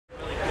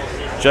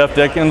Jeff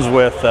Dickens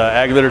with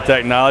Ag Leader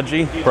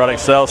Technology, product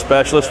sales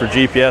specialist for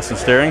GPS and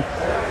steering.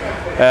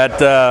 At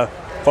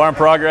Farm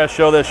Progress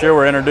Show this year,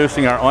 we're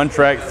introducing our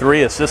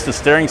OnTrac3 assisted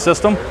steering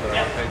system.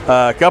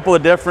 A couple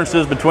of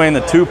differences between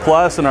the 2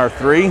 Plus and our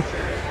 3. We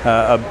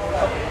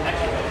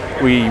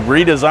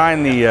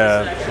redesigned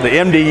the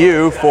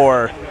MDU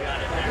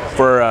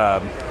for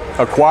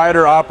a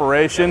quieter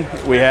operation.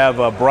 We have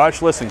a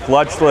brushless and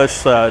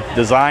clutchless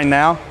design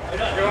now.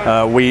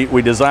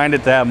 We designed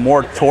it to have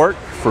more torque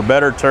for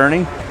better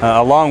turning.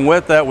 Along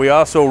with that, we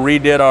also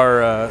redid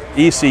our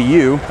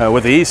ECU.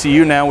 With the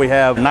ECU now we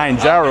have 9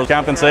 gyros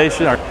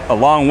compensation.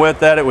 Along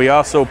with that, we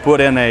also put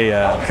in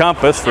a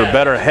compass for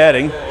better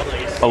heading.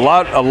 A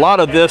lot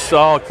of this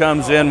all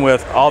comes in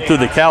with all through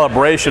the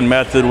calibration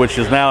method, which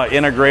is now an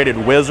integrated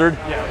wizard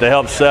to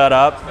help set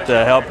up,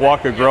 to help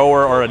walk a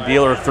grower or a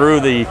dealer through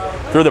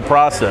the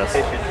process.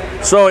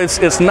 So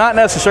it's not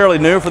necessarily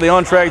new for the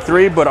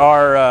OnTrac3, but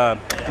our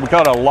we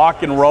call it a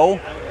lock and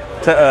roll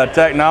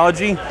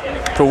technology,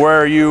 to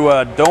where you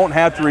don't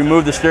have to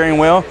remove the steering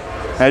wheel.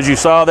 As you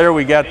saw there,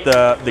 we got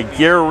the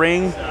gear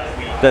ring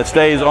that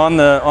stays on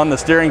the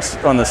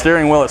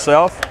steering wheel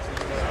itself,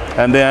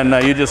 and then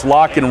you just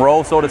lock and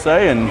roll, so to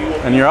say,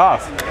 and you're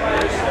off.